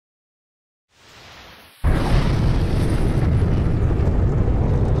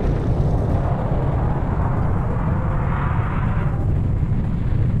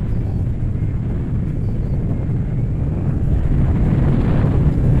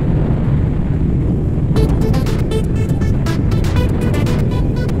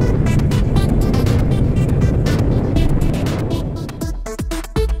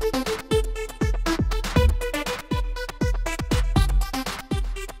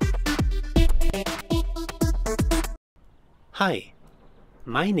Hi,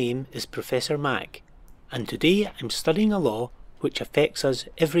 my name is Professor Mac, and today I'm studying a law which affects us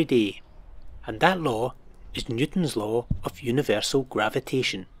every day, and that law is Newton's Law of Universal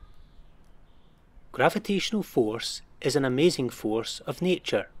Gravitation. Gravitational force is an amazing force of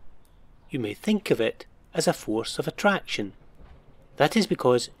nature. You may think of it as a force of attraction. That is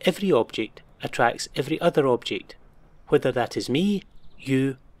because every object attracts every other object, whether that is me,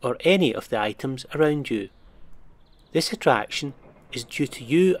 you, or any of the items around you. This attraction is due to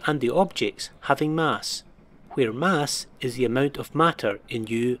you and the objects having mass, where mass is the amount of matter in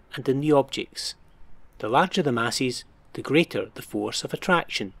you and in the objects. The larger the masses, the greater the force of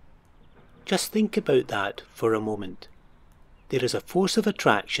attraction. Just think about that for a moment. There is a force of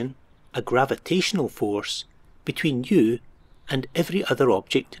attraction, a gravitational force, between you and every other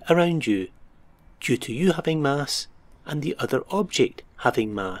object around you, due to you having mass and the other object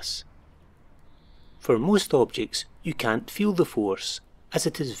having mass. For most objects, you can't feel the force, as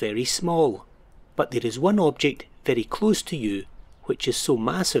it is very small, but there is one object very close to you which is so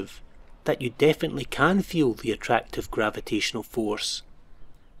massive that you definitely can feel the attractive gravitational force,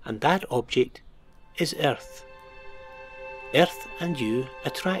 and that object is Earth. Earth and you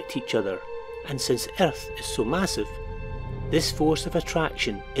attract each other, and since Earth is so massive, this force of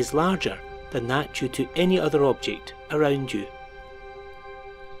attraction is larger than that due to any other object around you.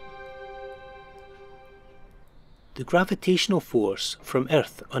 The gravitational force from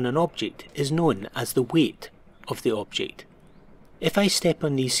Earth on an object is known as the weight of the object. If I step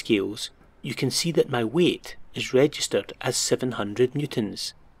on these scales, you can see that my weight is registered as 700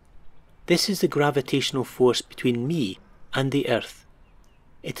 newtons. This is the gravitational force between me and the Earth.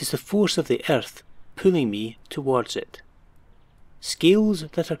 It is the force of the Earth pulling me towards it. Scales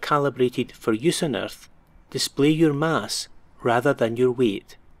that are calibrated for use on Earth display your mass rather than your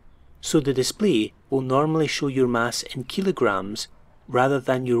weight, so the display will normally show your mass in kilograms rather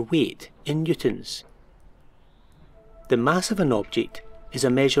than your weight in newtons. The mass of an object is a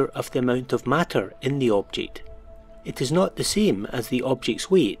measure of the amount of matter in the object. It is not the same as the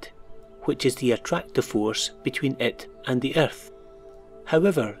object's weight, which is the attractive force between it and the Earth.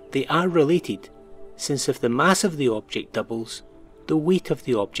 However, they are related, since if the mass of the object doubles, the weight of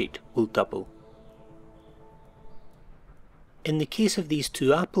the object will double. In the case of these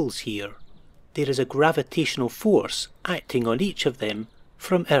two apples here, there is a gravitational force acting on each of them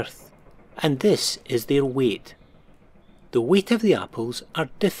from Earth, and this is their weight. The weight of the apples are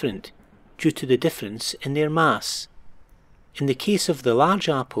different due to the difference in their mass. In the case of the large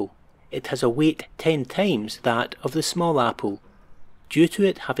apple, it has a weight 10 times that of the small apple, due to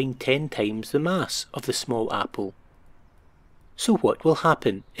it having 10 times the mass of the small apple. So what will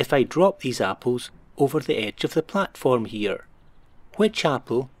happen if I drop these apples over the edge of the platform here? Which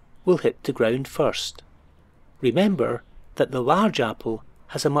apple will hit the ground first? Remember that the large apple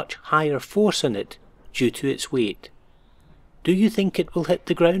has a much higher force on it due to its weight. Do you think it will hit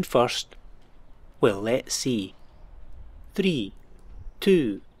the ground first? Well, let's see. 3,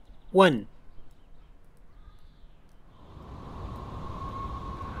 2, 1.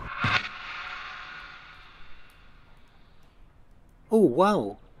 Oh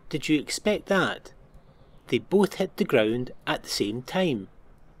wow, did you expect that? They both hit the ground at the same time.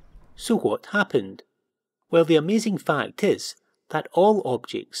 So what happened? Well, the amazing fact is that all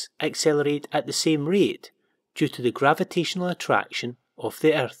objects accelerate at the same rate due to the gravitational attraction of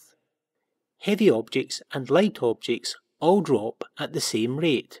the Earth. Heavy objects and light objects all drop at the same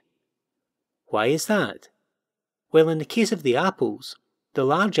rate. Why is that? Well, in the case of the apples, the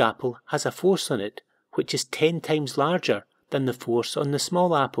large apple has a force on it which is 10 times larger than the force on the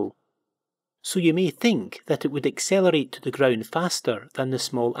small apple. So you may think that it would accelerate to the ground faster than the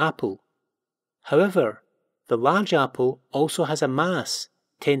small apple. However, the large apple also has a mass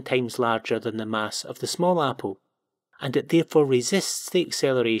 10 times larger than the mass of the small apple, and it therefore resists the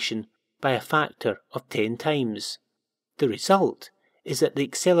acceleration by a factor of 10 times. The result is that the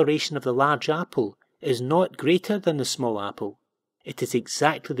acceleration of the large apple is not greater than the small apple. It is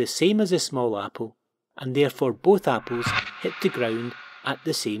exactly the same as the small apple, and therefore both apples hit the ground at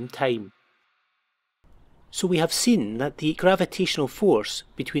the same time. So we have seen that the gravitational force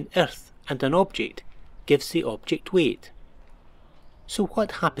between Earth and an object gives the object weight. So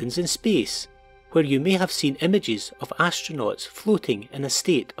what happens in space, where you may have seen images of astronauts floating in a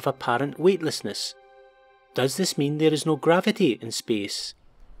state of apparent weightlessness? Does this mean there is no gravity in space?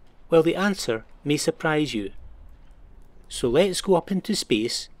 Well, the answer may surprise you. So let's go up into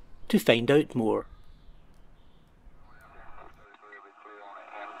space to find out more.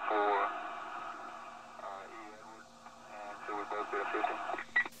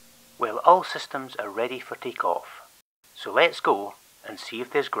 Well, all systems are ready for takeoff. So let's go and see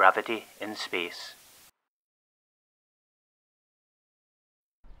if there's gravity in space.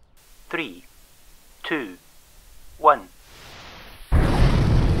 3, 2, 1.